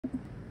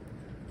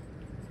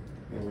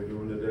How are we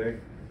doing today?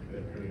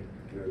 Good.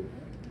 Good.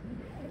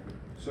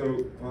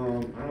 So, I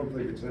don't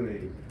think it's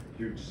any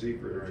huge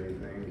secret or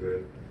anything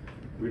that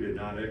we did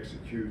not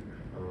execute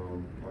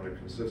on a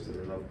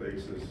consistent enough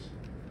basis,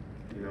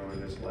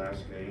 in this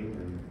last game,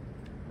 and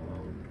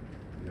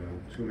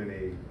too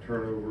many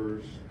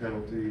turnovers,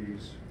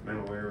 penalties,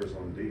 mental errors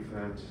on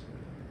defense,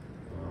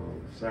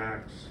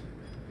 sacks.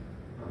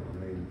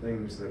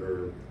 Things that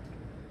are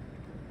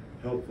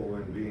helpful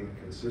in being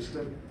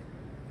consistent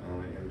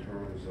in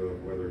terms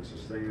of whether it's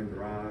sustaining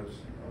drives,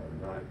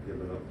 not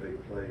giving up big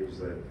plays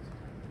that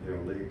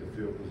lead to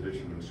field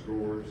position and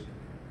scores.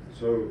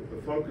 So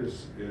the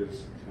focus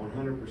is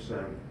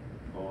 100%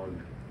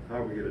 on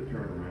how we get a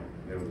turnaround.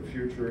 The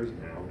future is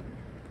now.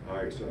 All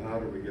right, so how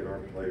do we get our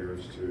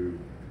players to,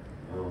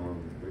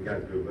 we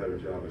got to do a better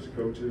job as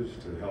coaches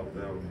to help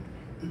them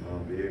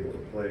be able to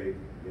play,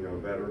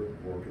 better,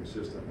 more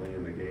consistently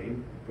in the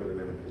game, put them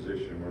in a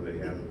position where they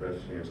have the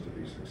best chance to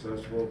be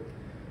successful.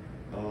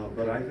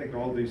 But I think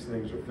all these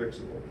things are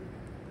fixable,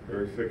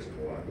 very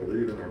fixable. I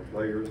believe in our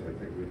players. I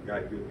think we've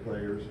got good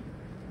players.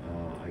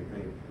 I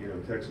think,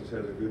 Texas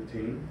has a good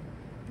team.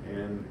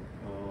 And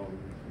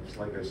it's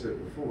like I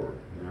said before,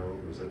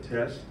 it was a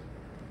test.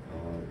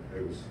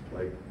 It was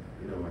like,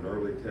 an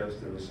early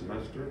test in the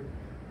semester.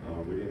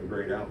 We didn't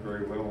grade out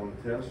very well on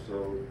the test,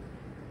 so,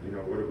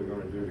 what are we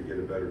going to do to get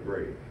a better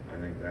grade? I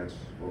think that's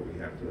what we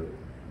have to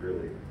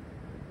really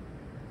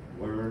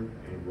learn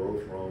and grow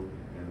from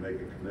and make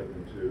a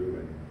commitment to.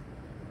 And,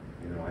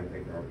 I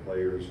think our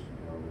players,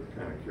 with the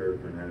kind of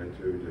character and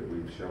attitude that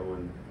we've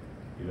shown,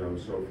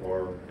 so far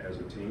as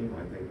a team,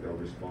 I think they'll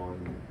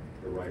respond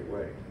the right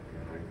way.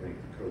 And I think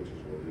coaches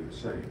will do the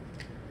same.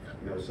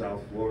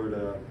 South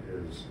Florida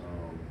is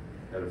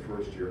had a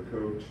first-year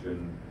coach,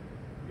 and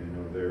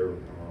they're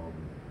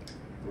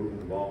moving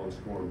the ball and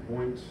scoring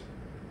points.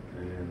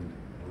 And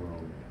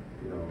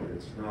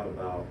it's not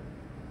about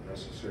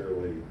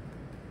necessarily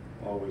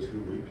always who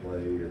we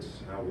play.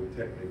 It's how we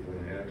technically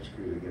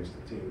execute against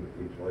the team that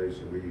we play,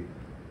 so we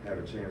have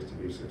a chance to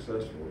be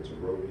successful. It's a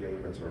road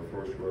game. It's our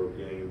first road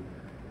game.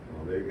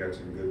 They've got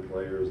some good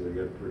players. They've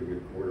got a pretty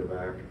good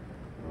quarterback.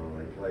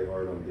 They play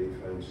hard on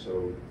defense.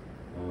 So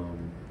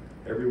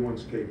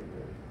everyone's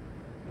capable.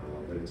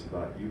 But it's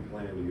about you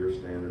playing to your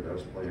standard,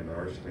 us playing to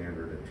our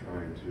standard, and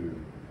trying to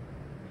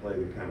play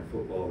the kind of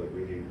football that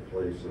we need to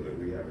play so that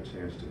we have a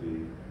chance to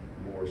be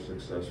more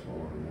successful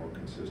on a more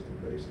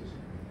consistent basis.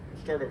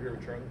 Start over here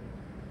with Charlie.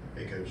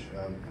 Hey, Coach.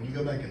 When you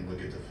go back and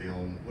look at the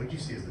film, what do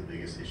you see as the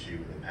biggest issue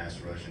with the pass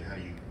rush, and how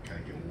do you kind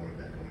of get more of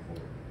that going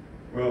forward?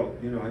 Well,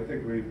 I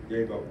think we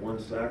gave up one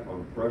sack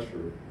on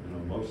pressure.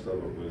 Most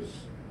of it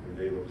was we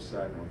gave up a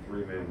sack on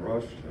three-man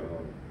rush.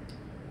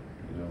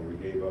 We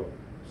gave up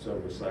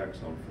several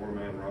sacks on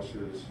four-man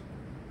rushes.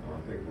 I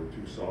think we're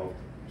too soft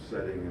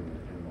setting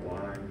in the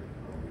line.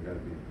 We got to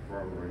be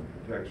firmer in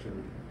protection.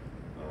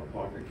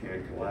 Pocket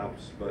can't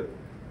collapse, but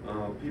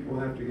people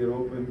have to get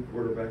open.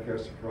 Quarterback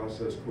has to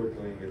process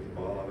quickly and get the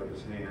ball out of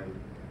his hand.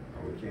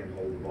 We can't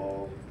hold the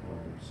ball.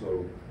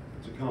 So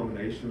it's a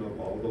combination of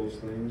all those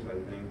things, I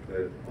think,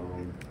 that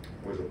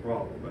was a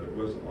problem. But it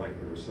wasn't like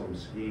there was some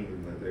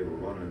scheme that they were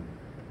running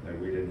that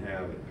we didn't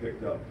have it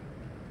picked up.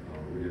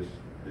 We just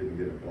didn't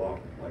get it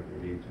blocked like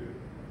we need to.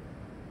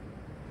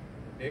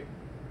 Nick?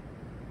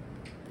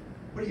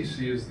 What do you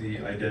see as the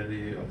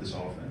identity of this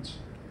offense?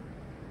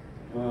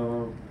 I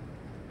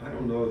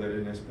don't know that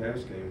in this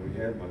past game we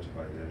had much of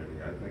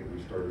identity. I think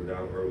we started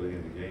out early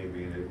in the game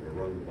being able to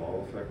run the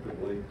ball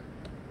effectively,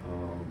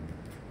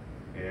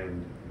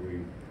 and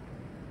we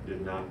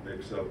did not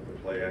mix up the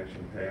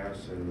play-action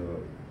pass and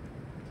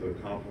to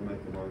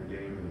complement the run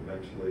game. And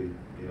eventually,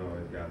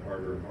 it got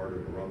harder and harder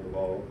to run the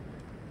ball.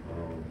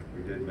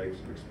 We did make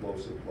some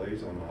explosive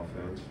plays on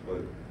offense,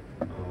 but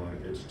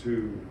it's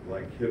too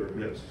hit or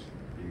miss.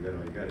 You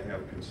got to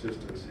have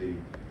consistency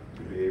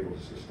to be able to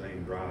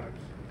sustain drives.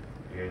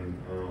 And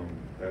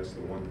that's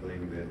the one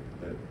thing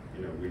that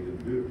we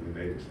didn't do. We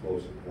made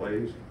explosive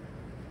plays,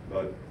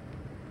 but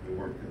we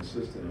weren't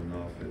consistent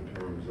enough in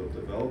terms of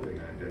developing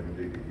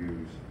identity, to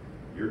use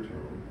your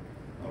term.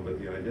 But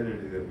the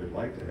identity that we'd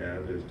like to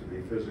have is to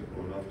be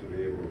physical enough to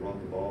be able to run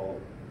the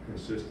ball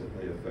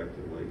consistently,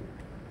 effectively,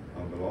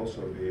 but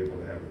also be able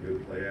to have a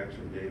good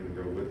play-action game to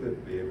go with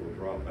it, be able to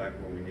drop back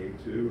when we need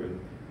to, and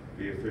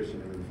be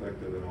efficient and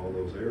effective in all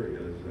those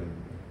areas. And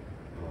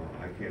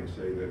I can't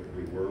say that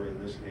we were in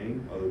this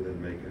game, other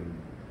than making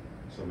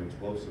some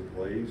explosive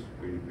plays.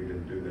 We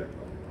didn't do that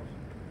well enough.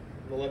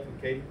 On the left with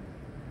Katie.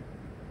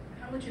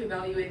 How would you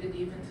evaluate the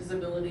defense's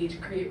ability to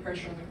create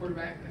pressure on the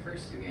quarterback in the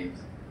first two games?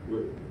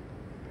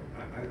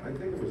 I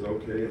think it was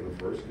okay in the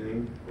first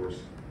game. Of course,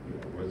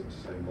 it wasn't the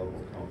same level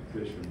of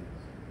competition.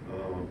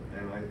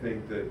 And I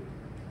think that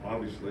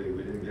obviously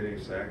we didn't get any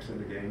sacks in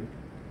the game.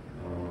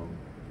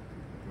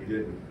 We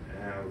didn't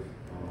have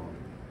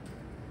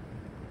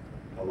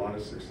a lot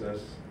of success,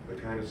 the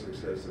kind of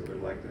success that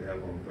we'd like to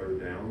have on third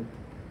down.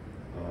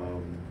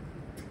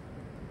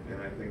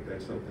 And I think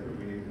that's something that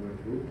we need to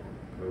improve on,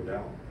 no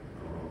doubt.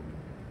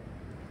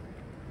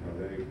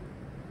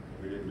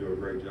 We didn't do a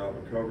great job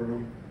of covering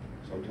them.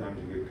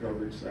 Sometimes you get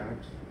coverage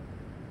sacks.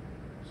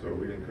 So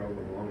we didn't cover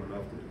them long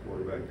enough that the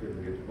quarterback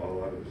couldn't get the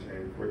ball out of his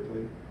hand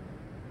quickly.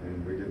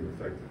 And we didn't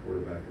affect the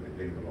quarterback in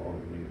the game at all.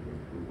 We need to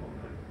improve on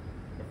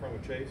that. Up front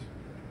with Chase.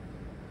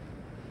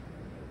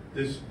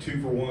 This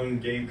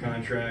 2-for-1 game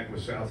contract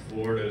with South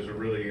Florida is a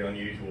really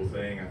unusual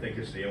thing. I think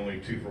it's the only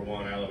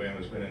 2-for-1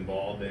 Alabama's been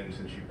involved in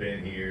since you've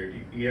been here.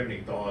 Do you have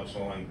any thoughts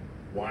on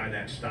why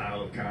that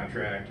style of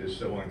contract is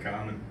so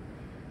uncommon?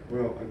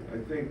 Well, I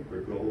think the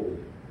goal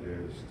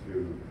is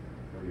to,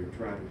 when you're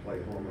trying to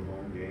play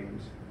home-and-home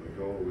games, the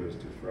goal is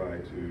to try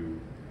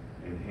to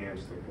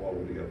enhance the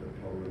quality of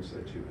opponents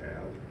that you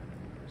have.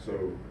 So,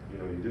 you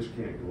know, you just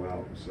can't go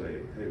out and say,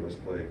 hey, let's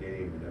play a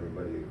game, and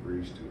everybody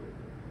agrees to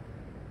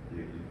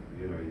it.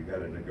 You know, you got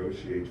to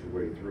negotiate your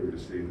way through to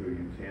see who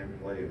you can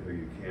play and who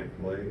you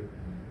can't play.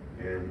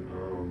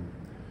 And,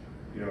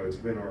 you know, it's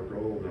been our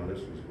goal, now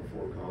this was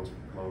before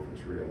conference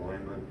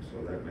realignment,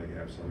 so that may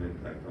have some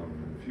impact on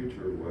them in the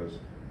future, was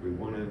we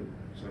wanted,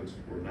 since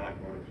we're not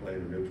going to play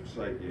in a neutral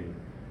site game,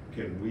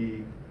 can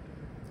we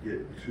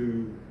get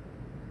 2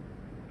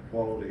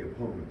 quality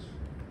opponents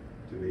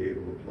to be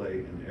able to play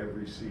in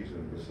every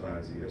season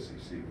besides the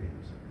SEC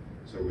games.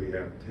 So we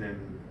have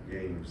 10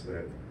 games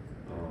that,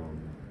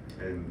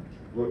 and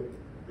look,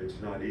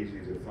 it's not easy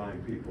to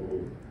find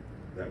people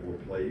that will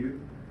play you,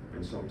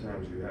 and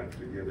sometimes you have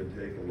to give and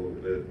take a little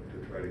bit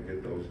to try to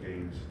get those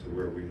games to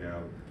where we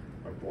have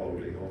a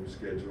quality home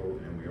schedule,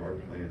 and we are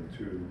playing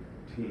 2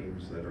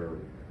 teams that are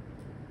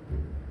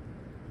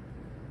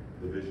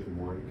Division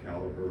I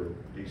caliber,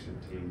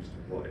 decent teams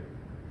to play.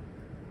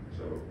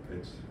 So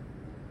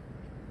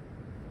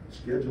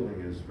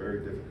scheduling is very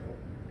difficult,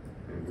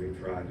 and we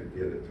tried to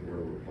get it to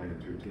where we're playing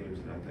 2 teams,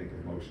 and I think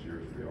in most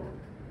years we are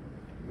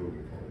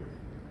moving forward.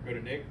 Go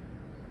to Nick.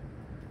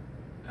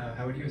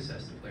 How would you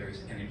assess the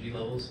players' energy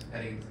levels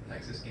heading to the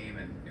Texas game,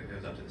 and if it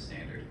was up to the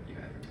standard you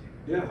had for the team?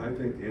 Yeah, I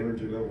think the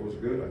energy level was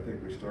good. I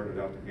think we started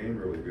out the game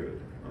really good.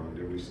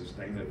 Did we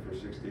sustain it for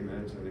 60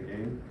 minutes in the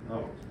game?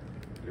 No.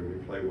 Did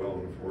we play well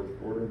in the 4th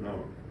quarter?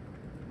 No.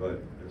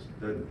 But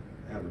it doesn't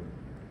have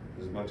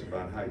as much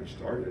about how you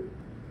started.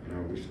 You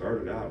know, we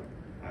started out,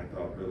 I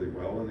thought, really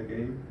well in the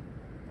game.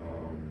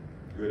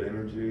 Good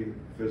energy,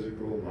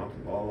 physical, knocked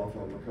the ball off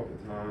of them a couple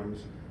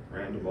times,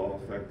 ran the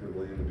ball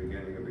effectively in the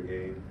beginning of the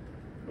game.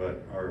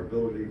 But our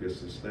ability to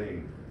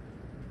sustain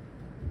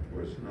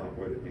was not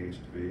what it needs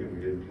to be, and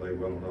we didn't play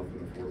well enough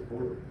in the 4th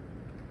quarter.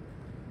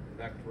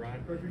 Back to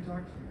Ryan.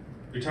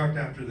 We talked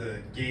after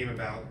the game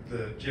about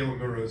the Jalen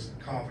Milroe's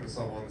confidence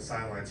level on the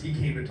sidelines. He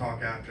came to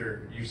talk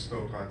after you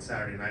spoke on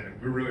Saturday night, and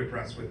we were really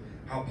impressed with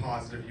how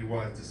positive he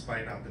was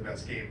despite not the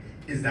best game.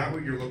 Is that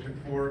what you're looking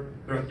for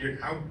throughout the year?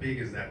 How big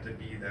is that to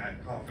be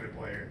that confident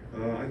player?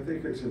 I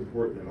think it's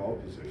important in all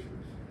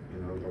positions.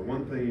 You know, the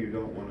one thing you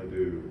don't want to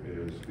do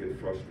is get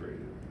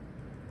frustrated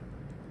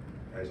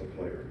as a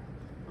player.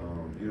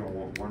 You don't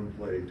want one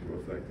play to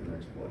affect the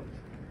next play.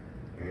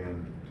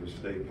 And to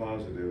stay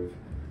positive,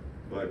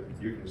 but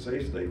you can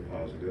say stay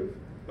positive,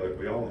 but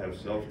we all have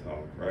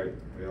self-talk, right?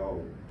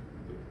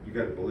 You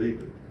got to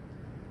believe it.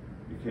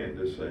 You can't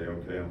just say,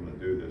 okay, I'm going to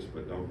do this,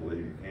 but don't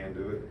believe you can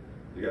do it.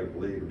 You got to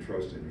believe and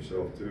trust in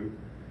yourself too.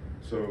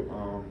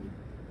 So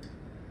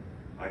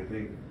I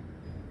think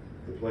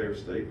the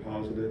players stayed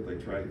positive. They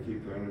tried to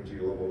keep their energy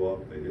level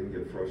up. They didn't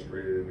get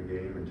frustrated in the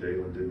game, and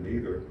Jalen didn't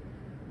either.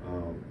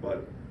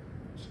 But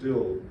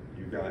still,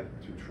 you got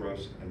to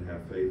trust and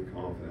have faith,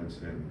 confidence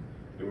in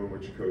doing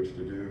what you're coached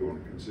to do on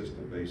a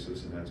consistent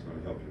basis, and that's going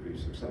to help you be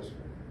successful.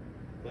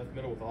 Left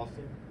middle with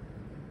Austin.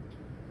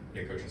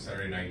 Yeah, Coach, on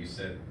Saturday night you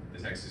said the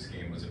Texas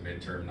game was a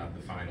midterm, not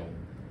the final.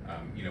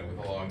 You know, with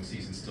a long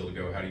season still to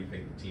go, how do you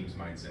think the team's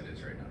mindset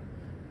is right now?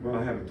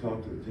 Well, I haven't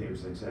talked to the team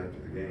since after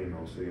the game.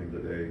 I'll see them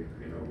today,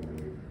 you know, when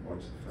we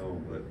watch the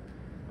film. But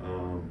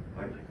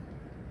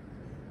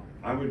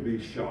I would be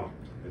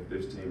shocked if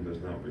this team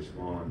does not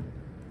respond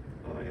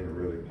in a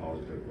really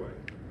positive way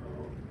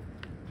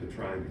to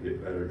trying to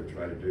get better, to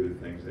try to do the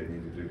things they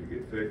need to do to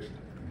get fixed.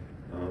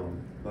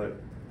 But,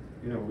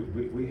 you know,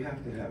 we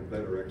have to have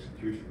better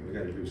execution. We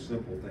got to do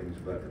simple things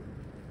better,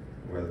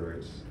 whether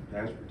it's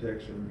pass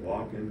protection,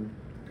 blocking,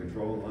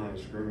 control the line of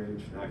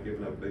scrimmage, not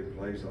giving up big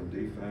plays on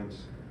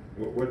defense,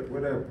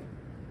 whatever.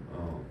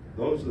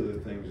 Those are the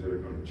things that are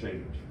going to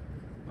change.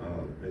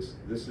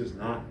 This is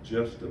not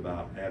just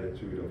about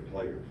attitude of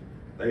players.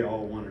 They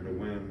all wanted to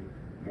win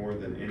more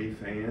than any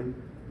fan,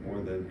 more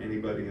than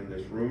anybody in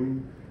this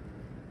room,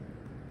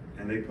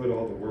 and they put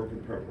all the work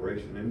and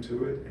preparation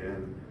into it.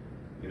 And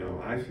you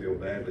know, I feel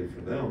badly for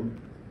them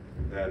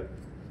that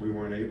we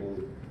weren't able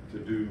to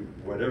do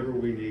whatever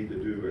we need to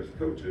do as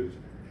coaches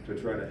to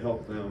try to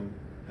help them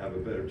have a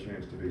better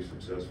chance to be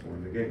successful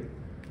in the game.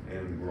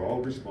 And we're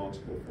all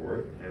responsible for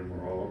it, and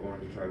we're all going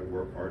to try to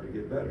work hard to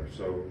get better.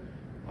 So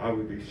I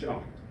would be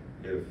shocked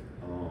if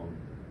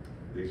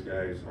these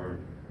guys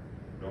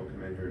don't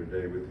come in here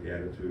today with the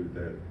attitude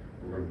that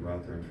we're going to go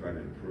out there and try to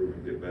improve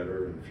and get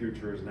better, and the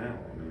future is now.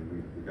 I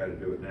mean, we've got to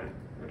do it now.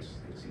 That's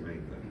the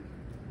main thing.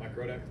 Mike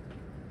Rodak.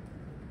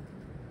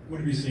 What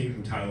have you seen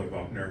from Tyler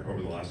Buckner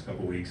over the last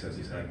couple weeks as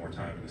he's had more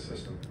time in the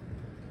system?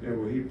 Yeah,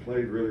 well, he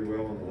played really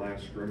well in the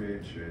last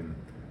scrimmage, and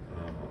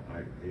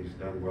he's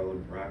done well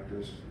in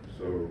practice,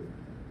 so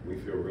we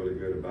feel really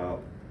good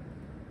about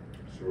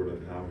sort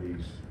of how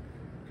he's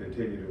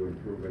continued to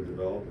improve and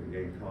develop and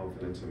gain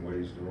confidence in what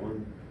he's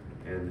doing,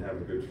 and have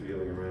a good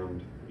feeling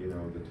around, you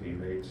know, the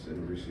teammates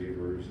and the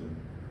receivers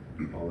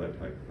and all that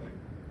type of thing.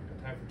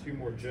 Got time for two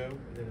more, Joe,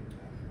 and then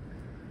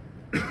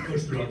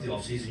Coach, throughout the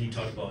offseason, you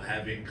talked about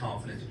having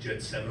confidence that you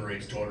had 7 or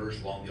 8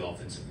 starters along the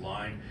offensive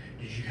line.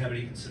 Did you have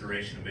any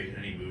consideration of making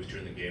any moves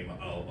during the game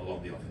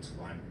along the offensive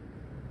line?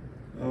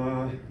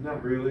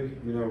 Not really.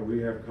 You know,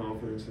 we have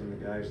confidence in the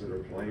guys that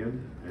are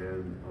playing,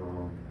 and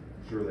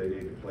sure they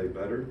need to play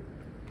better.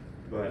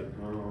 But,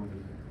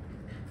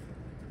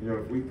 you know,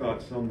 if we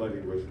thought somebody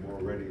was more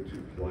ready to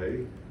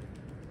play,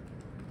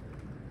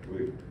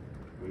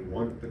 we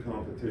want the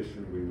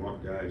competition, we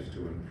want guys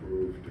to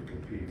improve, to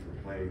compete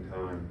for playing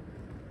time,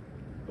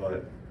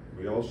 but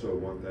we also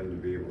want them to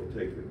be able to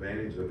take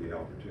advantage of the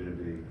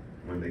opportunity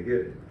when they get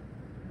it.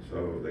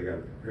 So they got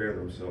to prepare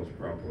themselves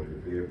properly to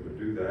be able to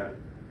do that,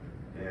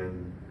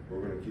 and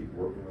we're going to keep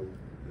working with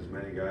as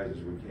many guys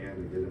as we can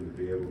to get them to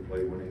be able to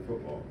play winning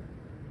football.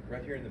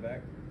 right here in the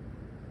back.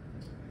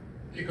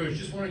 Hey, Coach,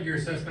 just wanted your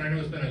assessment. I know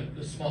it's been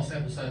a small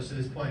sample size to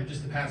this point,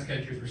 just the pass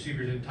catchers,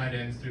 receivers, and tight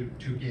ends through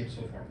 2 games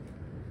so far.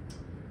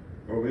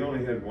 Well, we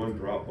only had one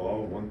drop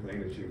ball, one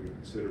thing that you could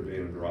consider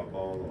being a drop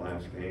ball in the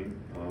last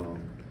game.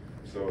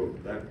 So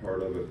that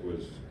part of it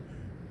was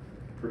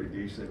pretty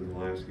decent in the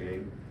last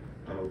game.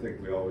 I don't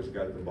think we always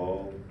got the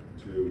ball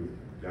to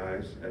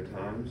guys at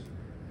times,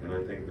 and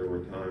I think there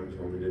were times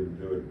when we didn't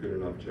do a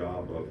good enough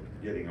job of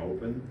getting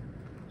open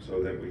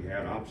so that we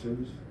had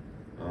options.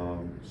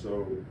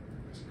 So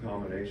it's a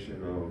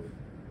combination of,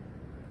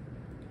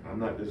 I'm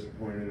not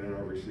disappointed in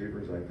our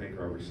receivers. I think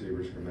our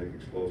receivers can make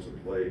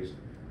explosive plays.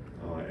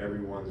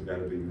 Everyone's got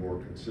to be more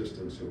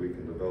consistent so we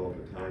can develop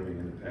a timing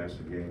in the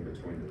passing game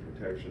between the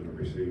protection, the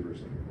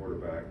receivers, and the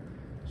quarterback,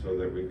 so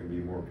that we can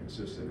be more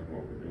consistent in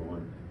what we're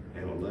doing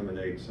and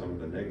eliminate some of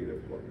the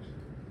negative plays.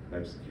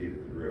 That's the key to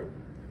the drill.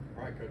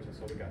 All right, Coach, that's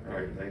all we got. All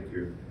right, thank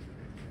you.